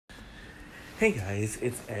Hey guys,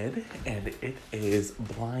 it's Ed, and it is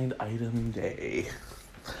Blind Item Day.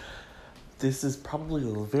 This is probably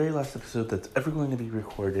the very last episode that's ever going to be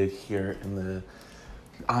recorded here in the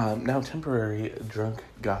now temporary Drunk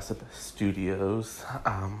Gossip Studios.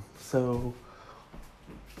 So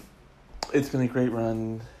it's been a great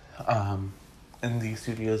run in these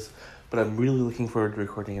studios, but I'm really looking forward to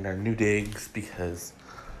recording in our new digs because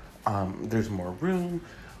there's more room.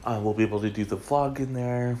 We'll be able to do the vlog in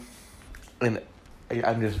there. And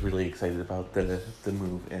I'm just really excited about the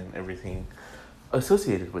move and everything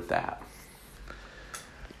associated with that.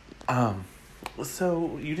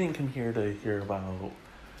 So you didn't come here to hear about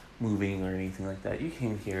moving or anything like that. You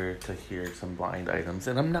came here to hear some blind items,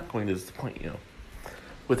 and I'm not going to disappoint you.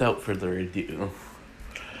 Without further ado,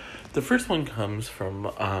 the first one comes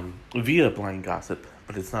from via Blind Gossip,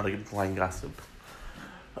 but it's not a Blind Gossip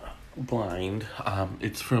blind.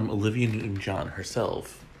 It's from Olivia Newton-John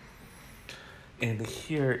herself. And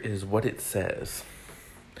here is what it says.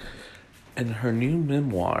 In her new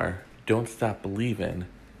memoir, Don't Stop Believin',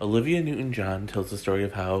 Olivia Newton-John tells the story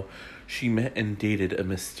of how she met and dated a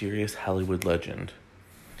mysterious Hollywood legend.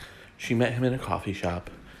 She met him in a coffee shop.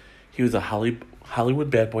 He was a Hollywood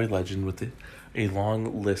bad boy legend with a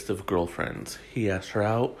long list of girlfriends. He asked her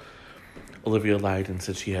out. Olivia lied and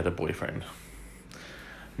said she had a boyfriend.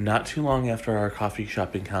 Not too long after our coffee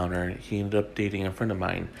shop encounter, he ended up dating a friend of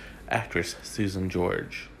mine, actress Susan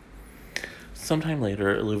George. Sometime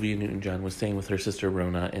later, Olivia Newton-John was staying with her sister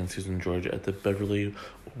Rona and Susan George at the Beverly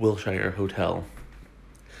Wilshire Hotel.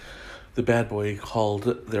 The bad boy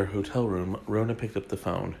called their hotel room. Rona picked up the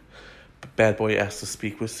phone. Bad boy asked to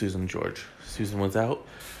speak with Susan George. Susan was out.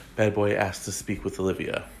 Bad boy asked to speak with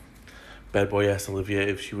Olivia. Bad boy asked Olivia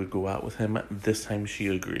if she would go out with him. This time she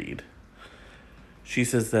agreed. She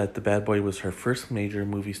says that the bad boy was her first major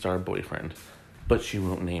movie star boyfriend, but she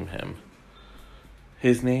won't name him.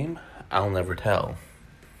 His name, I'll never tell.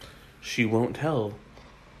 She won't tell,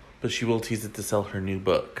 but she will tease it to sell her new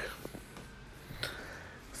book.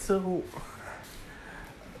 So,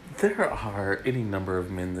 there are any number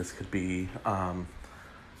of men this could be. The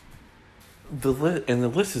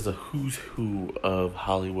list is a who's who of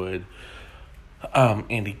Hollywood.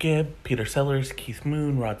 Andy Gibb, Peter Sellers, Keith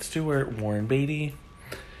Moon, Rod Stewart, Warren Beatty,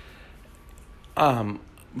 Burt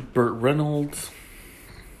Reynolds.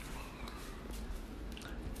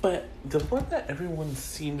 But the one that everyone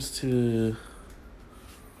seems to...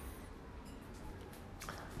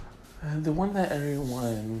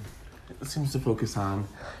 focus on,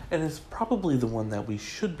 and is probably the one that we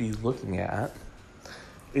should be looking at,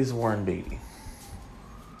 is Warren Beatty.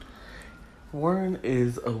 Warren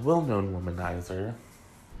is a well-known womanizer,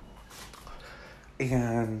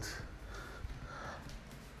 and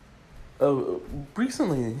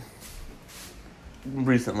recently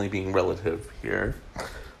being relative here,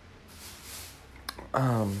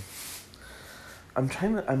 I'm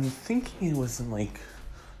thinking it was in like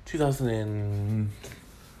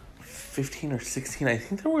 2015 or 16. I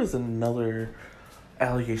think there was another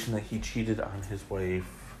allegation that he cheated on his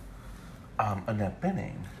wife, Annette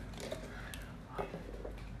Bening.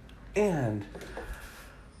 And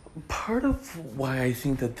part of why I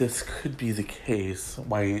think that this could be the case,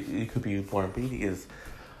 why it could be Warren Beatty, is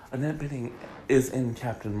Annette Bening is in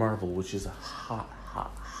Captain Marvel, which is a hot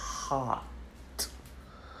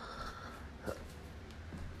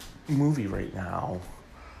movie right now.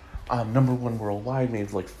 Number one worldwide,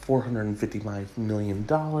 made like $455 million.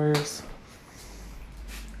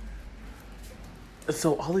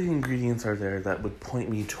 So all the ingredients are there that would point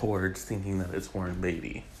me towards thinking that it's Warren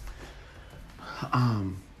Beatty.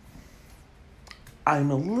 I'm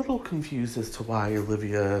a little confused as to why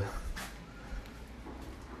Olivia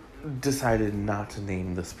decided not to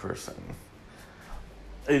name this person.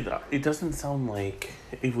 It doesn't sound like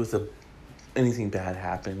it was anything bad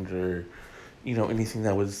happened, or anything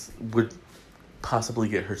that would possibly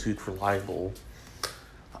get her sued for libel.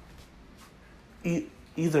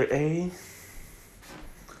 Either A,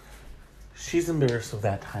 she's embarrassed of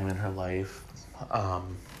that time in her life,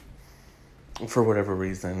 for whatever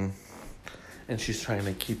reason, and she's trying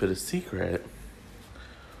to keep it a secret,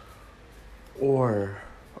 or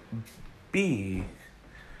B,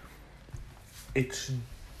 it's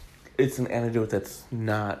an anecdote that's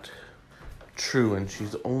not true, and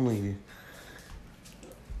she's only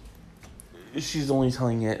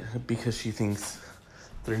telling it because she thinks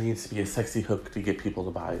there needs to be a sexy hook to get people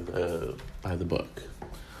to buy the book.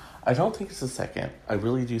 I don't think it's the second. I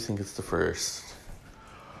really do think it's the first.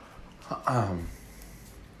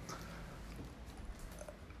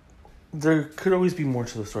 There could always be more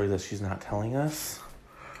to the story that she's not telling us.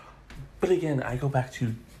 But again, I go back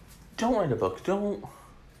to, don't write a book. Don't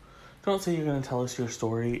say you're going to tell us your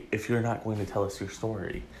story if you're not going to tell us your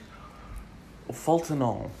story. Fault and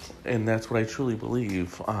all, and that's what I truly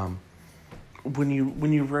believe. When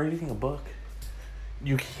you're writing a book,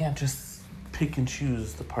 you can't just pick and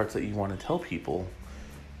choose the parts that you want to tell people.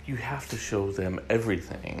 You have to show them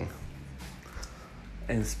everything.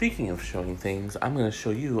 And speaking of showing things, I'm going to show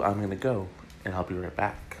you. I'm going to go, and I'll be right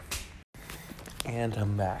back. And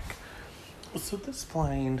I'm back. So this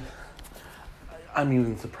blind, I'm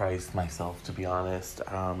even surprised myself, to be honest.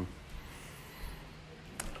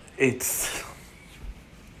 It's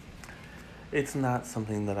not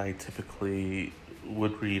something that I typically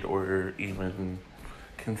would read or even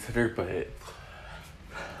consider, but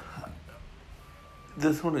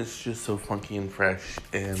this one is just so funky and fresh,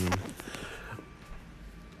 and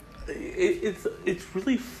it's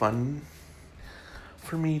really fun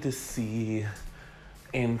for me to see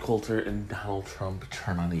Ann Coulter and Donald Trump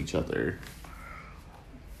turn on each other.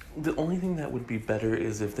 The only thing that would be better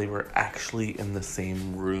is if they were actually in the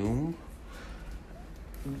same room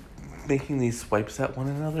making these swipes at one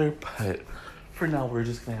another, but for now we're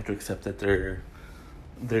just gonna have to accept that they're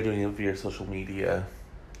doing it via social media.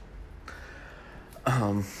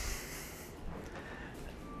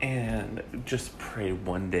 And just pray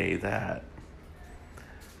one day that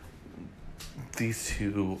these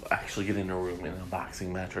two actually get in a room in a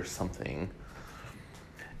boxing match or something.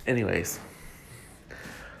 Anyways,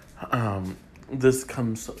 this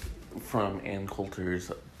comes from Ann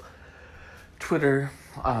Coulter's Twitter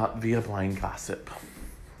via Blind Gossip.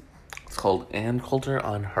 It's called Ann Coulter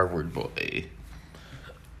on Harvard Boy.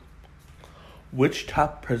 Which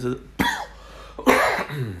top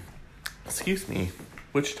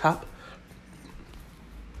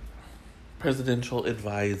presidential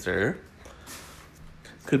advisor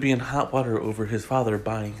could be in hot water over his father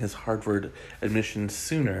buying his Harvard admission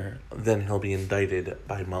sooner than he'll be indicted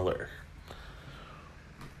by Mueller?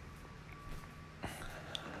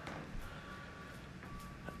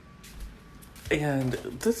 And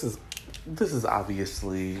this is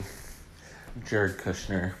obviously Jared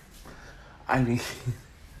Kushner. I mean,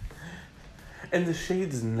 and the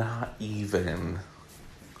shade is not even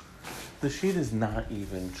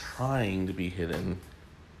trying to be hidden.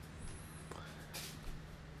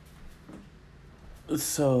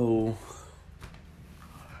 So,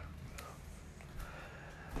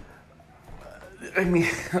 I mean,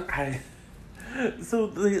 so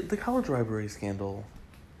the college bribery scandal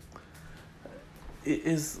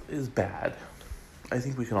is bad. I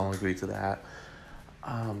think we can all agree to that.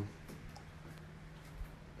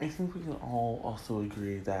 I think we can all also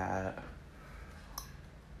agree that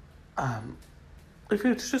if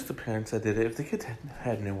it's just the parents that did it, if the kids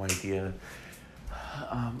had no idea,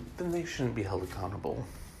 then they shouldn't be held accountable.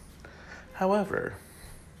 However,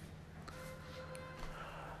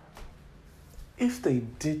 if they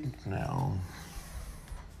didn't know,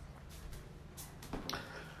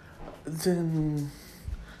 then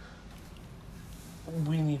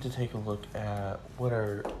we need to take a look at what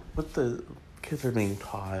the kids are being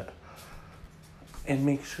taught and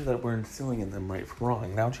make sure that we're instilling in them right from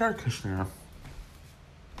wrong. Now, Jared Kushner,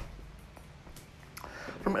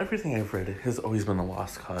 from everything I've read, has always been a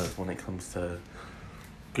lost cause when it comes to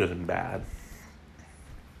good and bad.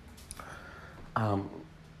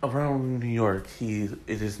 Around New York, it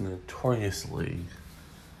is notoriously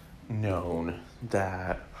known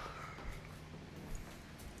that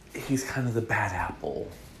he's kind of the bad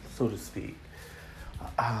apple, so to speak.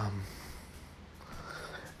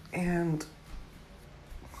 And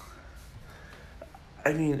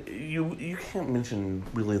I mean, you can't mention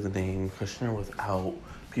really the name Kushner without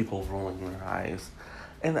people rolling their eyes.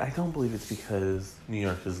 And I don't believe it's because New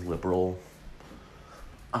York is liberal.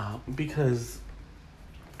 Because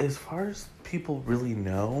as far as people really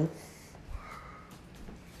know,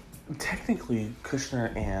 technically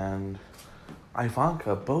Kushner and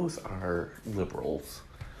Ivanka both are liberals.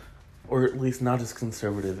 Or at least not as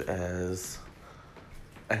conservative as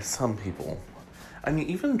some people. I mean,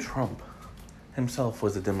 even Trump himself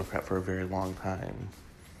was a Democrat for a very long time.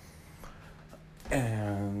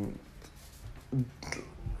 And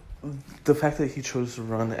the fact that he chose to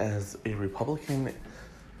run as a Republican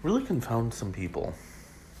really confounds some people.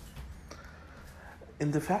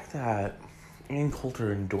 And the fact that Ann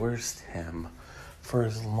Coulter endorsed him for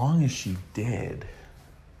as long as she did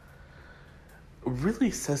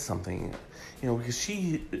really says something, because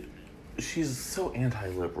she's so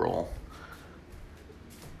anti-liberal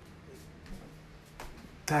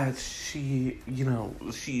that I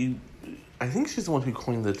think she's the one who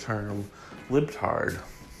coined the term libtard.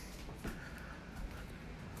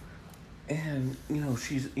 And,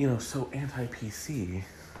 she's, so anti-PC.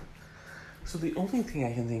 So the only thing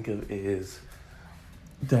I can think of is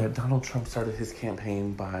that Donald Trump started his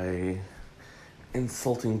campaign by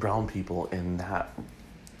insulting brown people, and that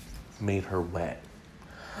made her wet.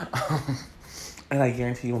 And I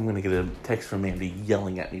guarantee you I'm going to get a text from Mandy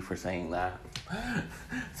yelling at me for saying that.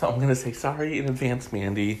 So I'm going to say sorry in advance,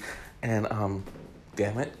 Mandy. And,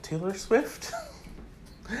 damn it, Taylor Swift.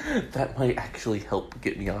 That might actually help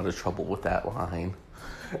get me out of trouble with that line.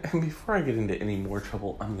 And before I get into any more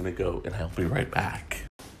trouble, I'm going to go and I'll be right back.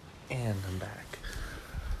 And I'm back.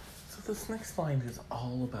 So this next line is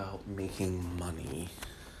all about making money.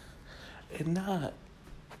 And not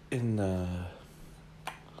in the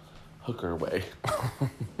hooker way.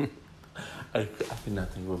 I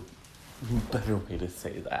cannot think of a better way to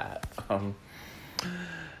say that.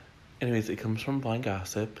 Anyways, it comes from Blind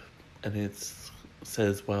Gossip, and it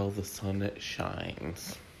says, "While the sun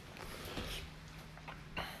shines."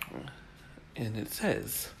 And it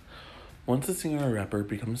says, "Once a singer or rapper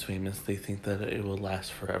becomes famous, they think that it will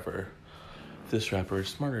last forever. This rapper is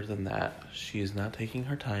smarter than that. She is not taking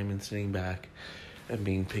her time and sitting back and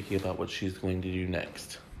being picky about what she's going to do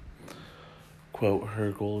next. Quote,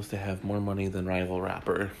 her goal is to have more money than rival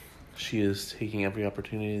rapper. She is taking every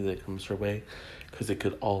opportunity that comes her way because it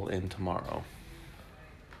could all end tomorrow.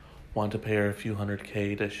 Want to pay her a few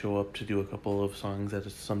 $100K to show up to do a couple of songs at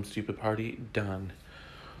some stupid party? Done.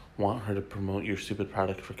 Want her to promote your stupid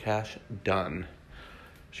product for cash? Done.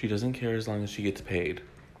 She doesn't care as long as she gets paid.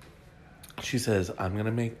 She says, I'm going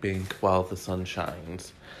to make bank while the sun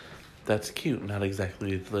shines. That's cute, not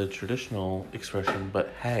exactly the traditional expression,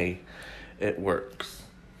 but hey, it works.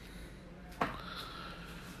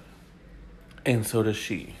 And so does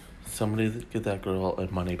she. Somebody get that girl a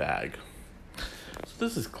money bag." So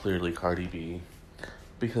this is clearly Cardi B,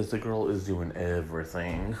 because the girl is doing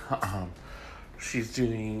everything. She's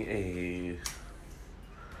doing a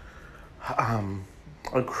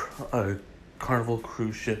Carnival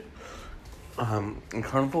cruise ship, a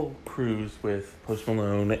Carnival cruise with Post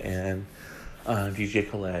Malone and DJ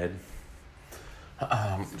Khaled.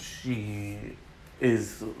 She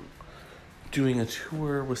is doing a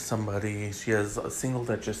tour with somebody. She has a single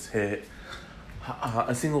that just hit,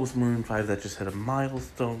 a single with Maroon 5 that just hit a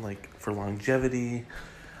milestone, like, for longevity.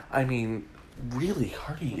 I mean, really,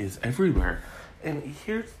 Cardi is everywhere. And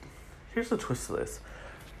here's the twist to this.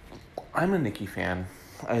 I'm a Nicki fan.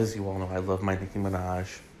 As you all know, I love my Nicki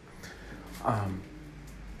Minaj.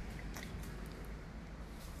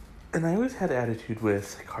 And I always had attitude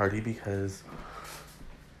with Cardi because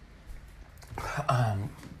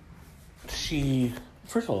she,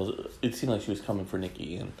 first of all, it seemed like she was coming for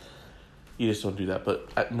Nicki, and you just don't do that.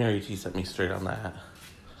 But Mary T set me straight on that.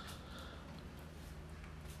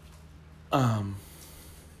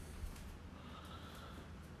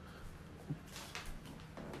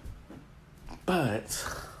 But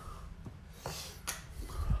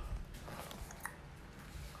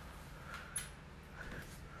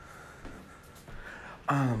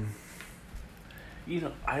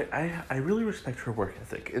I really respect her work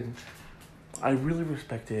ethic, and I really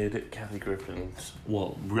respected Kathy Griffin's.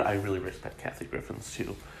 Well, I really respect Kathy Griffin's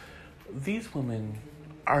too. These women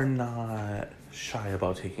are not shy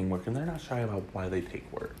about taking work, and they're not shy about why they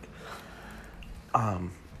take work.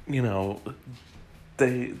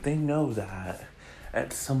 They know that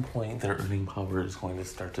at some point their earning power is going to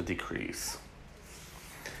start to decrease.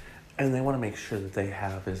 And they want to make sure that they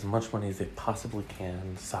have as much money as they possibly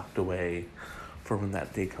can socked away for when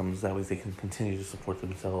that day comes. That way they can continue to support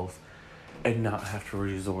themselves and not have to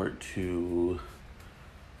resort to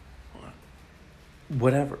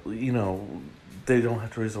whatever, they don't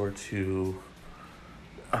have to resort to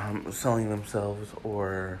selling themselves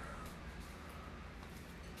or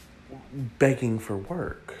begging for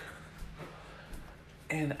work.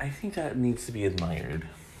 And I think that needs to be admired.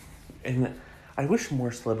 And I wish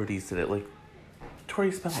more celebrities did it, like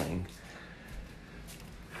Tori Spelling.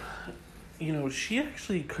 She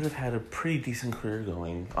actually could have had a pretty decent career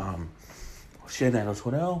going. She had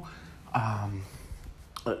 90210,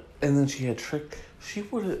 and then she had Trick. She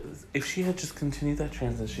would have, if she had just continued that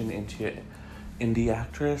transition into indie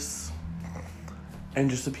actress and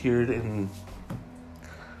just appeared in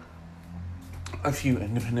a few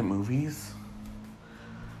independent movies,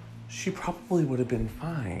 she probably would have been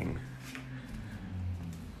fine.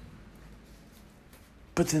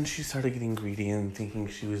 But then she started getting greedy and thinking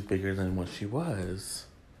she was bigger than what she was.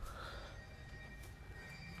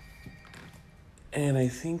 And I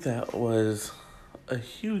think that was a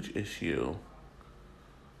huge issue.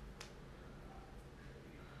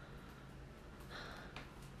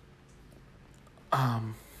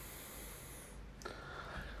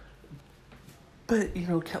 But,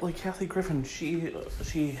 like Kathy Griffin,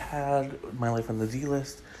 she had My Life on the D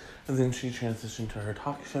List, and then she transitioned to her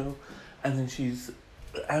talk show, and then she's,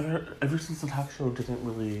 ever since the talk show didn't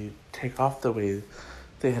really take off the way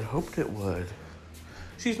they had hoped it would,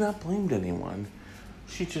 she's not blamed anyone.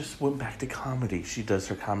 She just went back to comedy. She does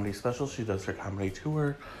her comedy special, she does her comedy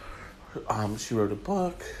tour, she wrote a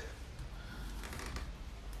book,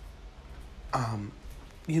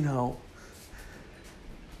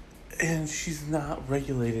 and she's not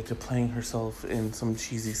regulated to playing herself in some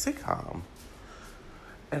cheesy sitcom.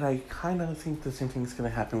 And I kind of think the same thing's going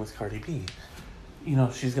to happen with Cardi B.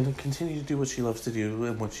 She's going to continue to do what she loves to do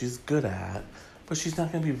and what she's good at, but she's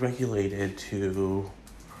not going to be regulated to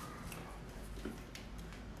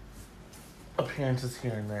appearances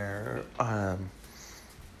here and there.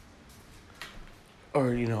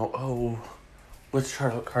 Let's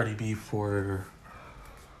try out Cardi B for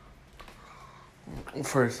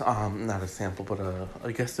not a sample, but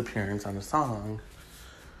a guest appearance on a song,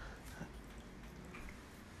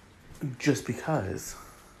 just because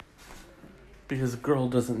the girl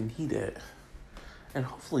doesn't need it. And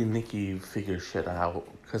hopefully Nicki figures shit out,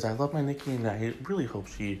 because I love my Nicki, and I really hope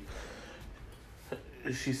she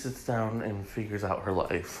sits down and figures out her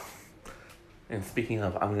life. And speaking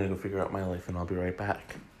of, I'm gonna go figure out my life, and I'll be right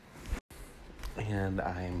back. And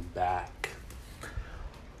I'm back.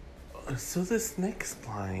 So this next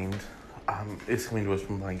blind is coming to us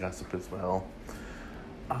from Blind Gossip as well.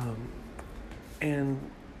 And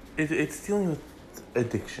it's dealing with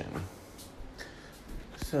addiction.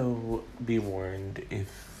 So be warned,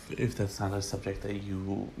 if that's not a subject that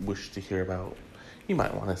you wish to hear about, you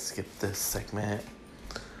might want to skip this segment.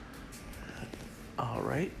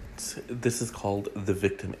 Alright, this is called The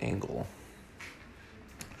Victim Angle.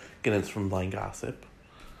 Again, it's from Blind Gossip.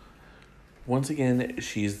 Once again,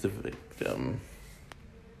 she's the victim.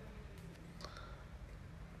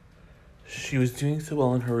 She was doing so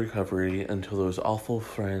well in her recovery until those awful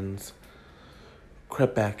friends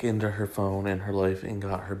crept back into her phone and her life and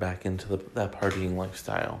got her back into that partying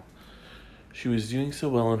lifestyle. She was doing so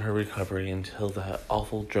well in her recovery until that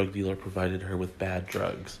awful drug dealer provided her with bad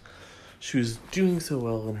drugs. She was doing so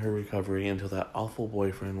well in her recovery until that awful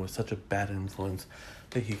boyfriend was such a bad influence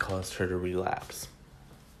that he caused her to relapse.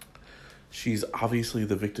 She's obviously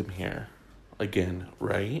the victim here. Again,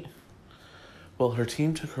 right? Well, her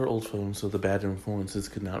team took her old phone so the bad influences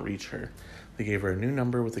could not reach her. They gave her a new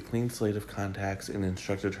number with a clean slate of contacts and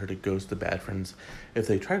instructed her to ghost the bad friends if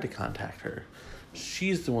they tried to contact her.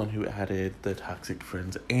 She's the one who added the toxic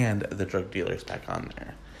friends and the drug dealers back on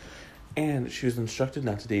there. And she was instructed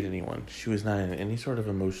not to date anyone. She was not in any sort of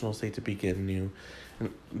emotional state to begin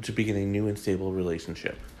a new and stable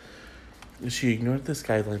relationship. She ignored this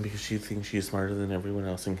guideline because she thinks she is smarter than everyone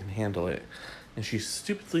else and can handle it. And she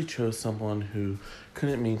stupidly chose someone who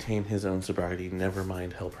couldn't maintain his own sobriety, never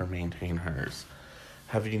mind help her maintain hers.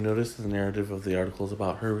 Have you noticed the narrative of the articles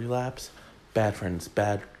about her relapse? Bad friends,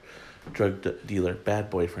 bad drug dealer, bad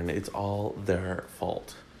boyfriend. It's all their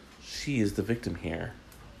fault. She is the victim here,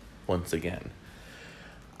 once again.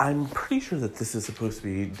 I'm pretty sure that this is supposed to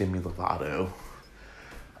be Demi Lovato.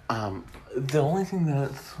 The only thing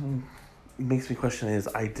that makes me question is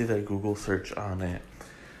I did a Google search on it,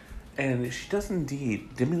 and she does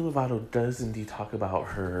indeed, Demi Lovato does indeed talk about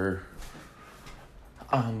her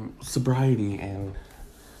sobriety, and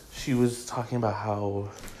she was talking about how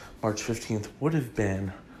March 15th would have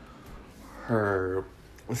been her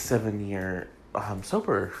 7-year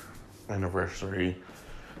sober anniversary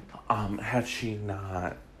had she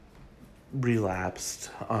not relapsed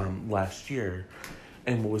last year,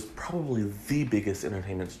 and was probably the biggest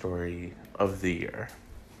entertainment story of the year.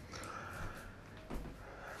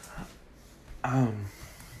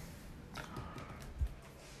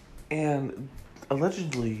 And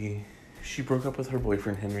allegedly, she broke up with her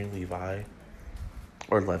boyfriend, Henry Levi,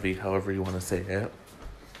 or Levy, however you want to say it.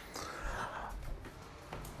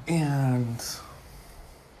 And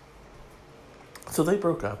so they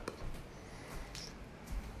broke up.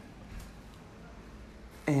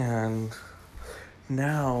 And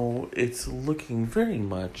now it's looking very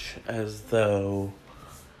much as though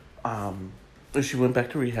she went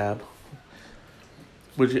back to rehab.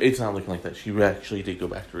 Which, it's not looking like that. She actually did go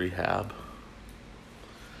back to rehab.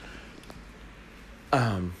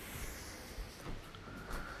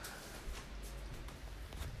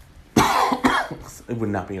 It would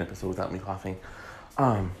not be an episode without me coughing.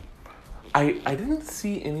 I didn't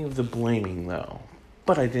see any of the blaming, though.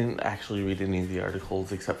 But I didn't actually read any of the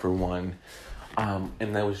articles except for one.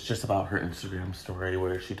 And that was just about her Instagram story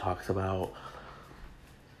where she talks about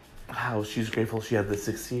how she's grateful she had the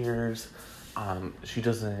 6 years. She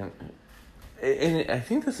doesn't... And I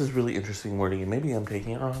think this is really interesting wording, and maybe I'm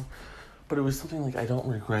taking it wrong, but it was something like, I don't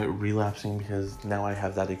regret relapsing because now I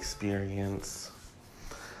have that experience.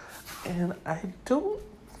 And I don't,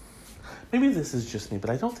 maybe this is just me,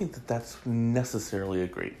 but I don't think that that's necessarily a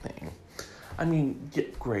great thing. I mean, yeah,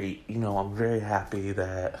 great, I'm very happy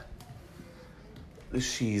that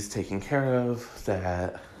she's taken care of,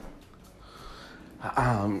 that,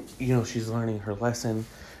 she's learning her lesson.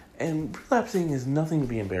 And relapsing is nothing to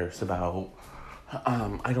be embarrassed about.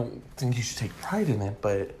 I don't think you should take pride in it,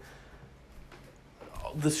 but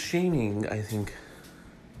the shaming, I think,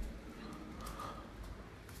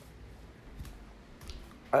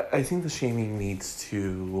 I think the shaming needs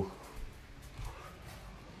to,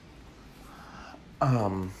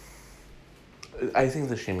 I think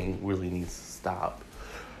the shaming really needs to stop.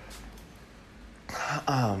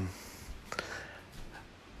 I'm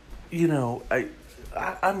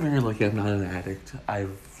very lucky I'm not an addict.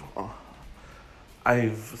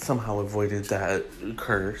 I've somehow avoided that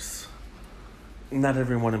curse. Not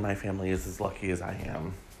everyone in my family is as lucky as I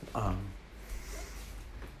am.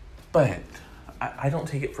 But I don't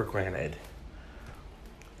take it for granted.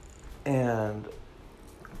 And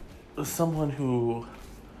someone who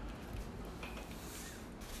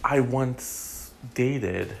I once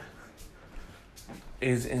dated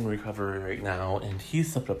is in recovery right now, and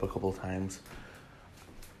he's slipped up a couple of times.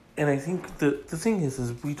 And I think the thing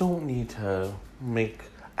is we don't need to make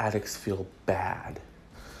addicts feel bad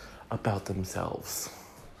about themselves.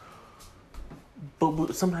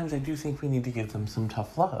 But sometimes I do think we need to give them some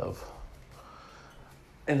tough love.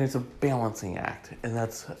 And it's a balancing act. And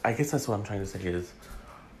I guess that's what I'm trying to say is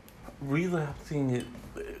relapsing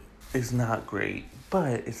is not great,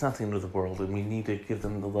 but it's not the end of the world, and we need to give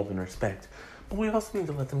them the love and respect. But we also need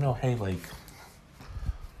to let them know, hey,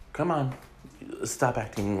 come on, stop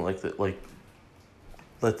acting like that.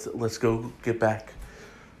 Let's go get back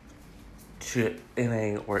to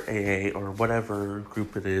NA or AA or whatever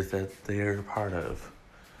group it is that they're part of.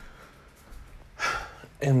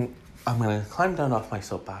 And I'm gonna climb down off my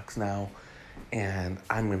soapbox now, and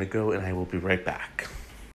I'm gonna go, and I will be right back.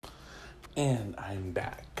 And I'm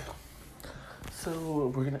back.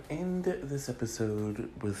 So we're gonna end this episode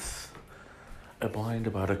with a blind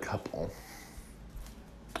about a couple.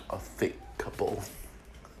 A fake couple.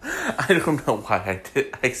 I don't know why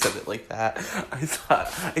I said it like that.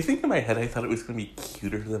 I think in my head I thought it was going to be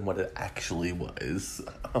cuter than what it actually was.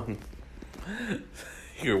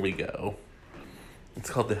 Here we go. It's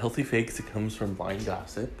called The Healthy Fakes. It comes from Blind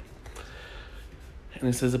Gossip. And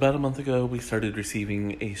it says, about a month ago, we started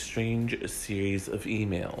receiving a strange series of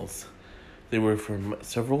emails. They were from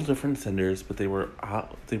several different senders, but they were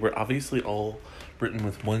obviously all written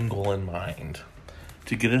with one goal in mind: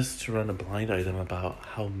 to get us to run a blind item about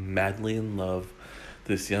how madly in love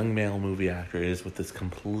this young male movie actor is with this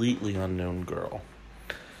completely unknown girl.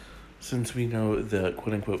 Since we know the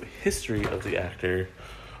quote-unquote history of the actor,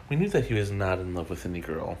 we knew that he was not in love with any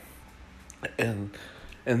girl. And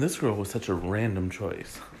this girl was such a random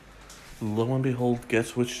choice. Lo and behold,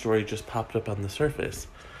 guess which story just popped up on the surface?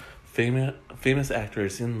 Famous actor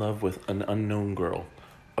is in love with an unknown girl.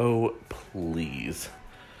 Oh, please.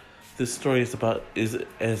 This story is about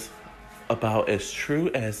as true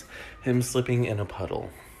as him slipping in a puddle.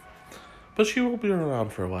 But she will be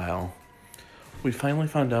around for a while. We finally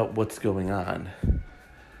found out what's going on.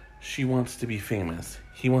 She wants to be famous.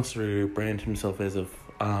 He wants to rebrand himself as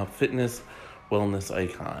a fitness wellness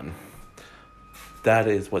icon. That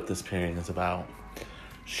is what this pairing is about.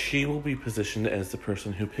 She will be positioned as the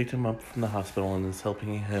person who picked him up from the hospital and is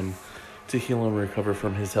helping him to heal and recover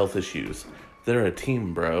from his health issues. They're a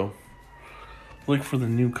team, bro. Look for the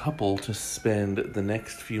new couple to spend the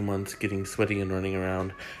next few months getting sweaty and running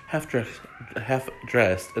around half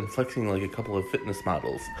dressed and flexing like a couple of fitness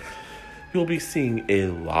models. You'll be seeing a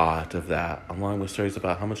lot of that, along with stories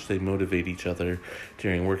about how much they motivate each other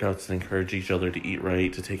during workouts and encourage each other to eat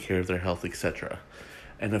right, to take care of their health, etc.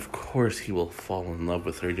 And of course he will fall in love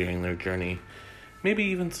with her during their journey. Maybe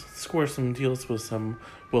even score some deals with some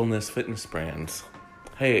wellness fitness brands.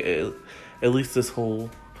 Hey, at least this whole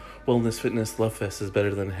wellness fitness love fest is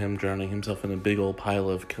better than him drowning himself in a big old pile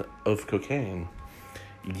of cocaine.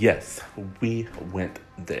 Yes, we went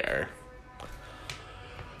there.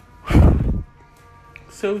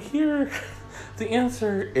 So here, the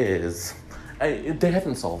answer is, they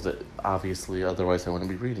haven't solved it, obviously, otherwise I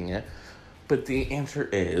wouldn't be reading it, but the answer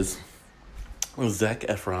is Zac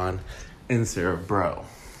Efron and Sarah Bro.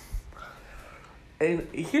 And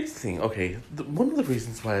here's the thing, okay, one of the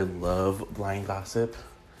reasons why I love blind gossip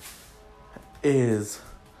is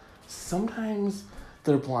sometimes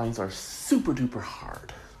their blinds are super duper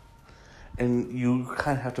hard. and you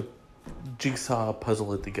kind of have to jigsaw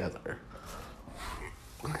puzzle it together.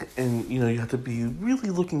 And, you have to be really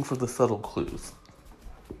looking for the subtle clues.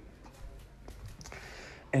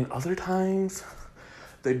 And other times,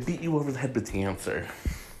 they beat you over the head with the answer.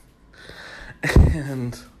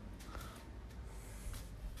 And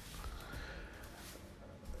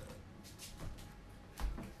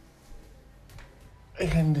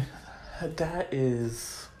that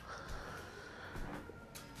is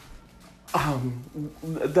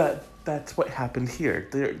that's what happened here.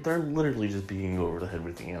 They're literally just beating you over the head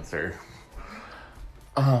with the answer.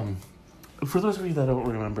 For those of you that don't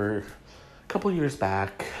remember, a couple years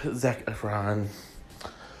back, Zac Efron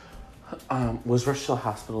was rushed to the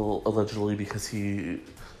hospital allegedly because he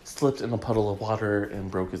slipped in a puddle of water and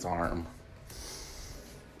broke his arm.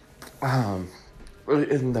 And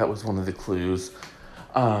that was one of the clues.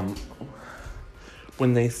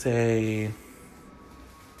 When they say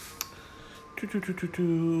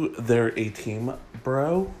they're a team,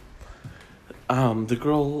 bro, the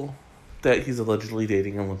girl that he's allegedly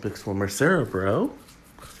dating, Olympic swimmer Sarah Bro,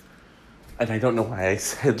 and I don't know why I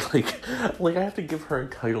said like I have to give her a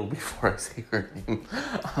title before I say her name,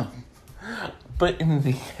 but in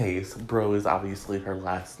any case, Bro is obviously her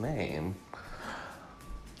last name.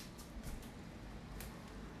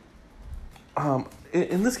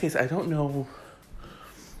 In this case, I don't know.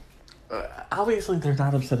 Obviously, they're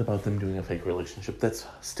not upset about them doing a fake relationship. That's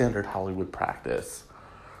standard Hollywood practice.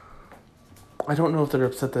 I don't know if they're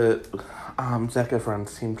upset that Zac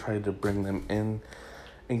Efron's team tried to bring them in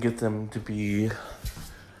and get them to be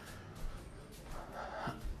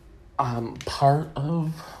part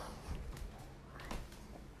of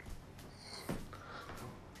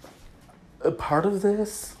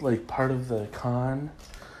this, like part of the con,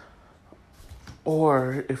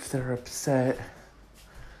 or if they're upset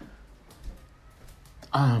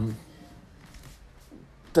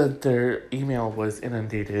that their email was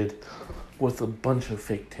inundated with a bunch of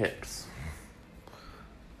fake tips.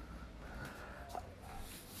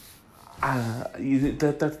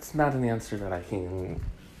 That's not an answer that I can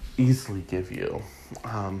easily give you.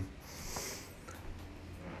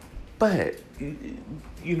 But,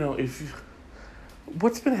 if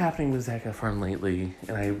what's been happening with Zac Efron lately,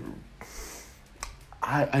 and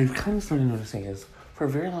I've kind of started noticing is, for a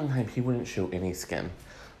very long time, he wouldn't show any skin.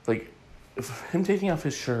 Like, if him taking off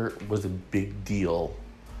his shirt was a big deal.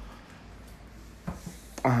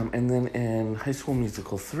 And then in High School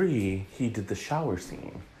Musical 3, he did the shower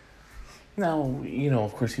scene. Now,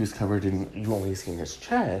 of course he was covered and you only seen his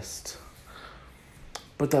chest,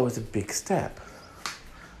 but that was a big step.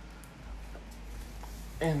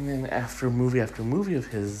 And then after movie of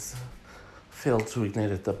his failed to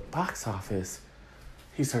ignite at the box office,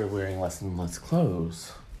 he started wearing less and less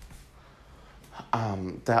clothes.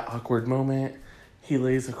 That awkward moment, he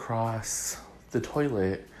lays across the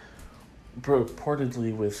toilet,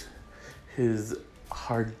 purportedly with his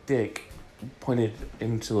hard dick pointed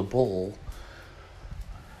into the bowl,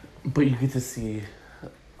 but you get to see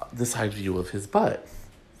the side view of his butt.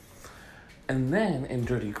 And then in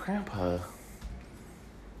Dirty Grandpa,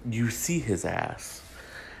 you see his ass.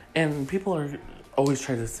 And people are always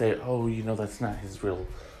trying to say, oh,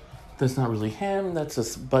 that's not really him, that's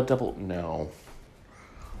a butt double. No.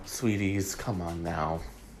 Sweeties, come on now.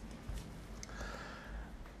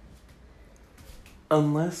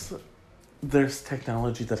 Unless there's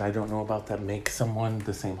technology that I don't know about that makes someone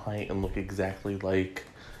the same height and look exactly like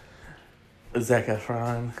Zac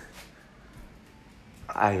Efron,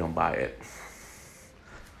 I don't buy it.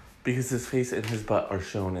 Because his face and his butt are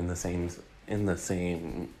shown in the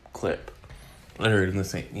same clip. Or in the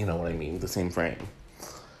same, the same frame.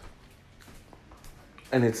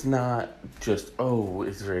 And it's not just,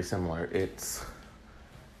 it's very similar. It's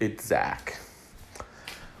Zac.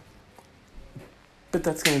 But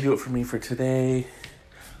that's going to do it for me for today.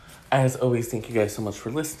 As always, thank you guys so much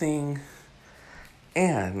for listening.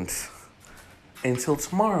 And until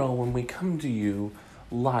tomorrow when we come to you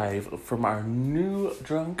live from our new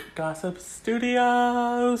Drunk Gossip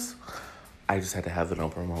Studios. I just had to have an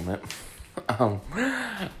Oprah moment. I'm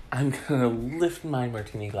going to lift my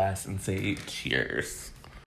martini glass and say cheers.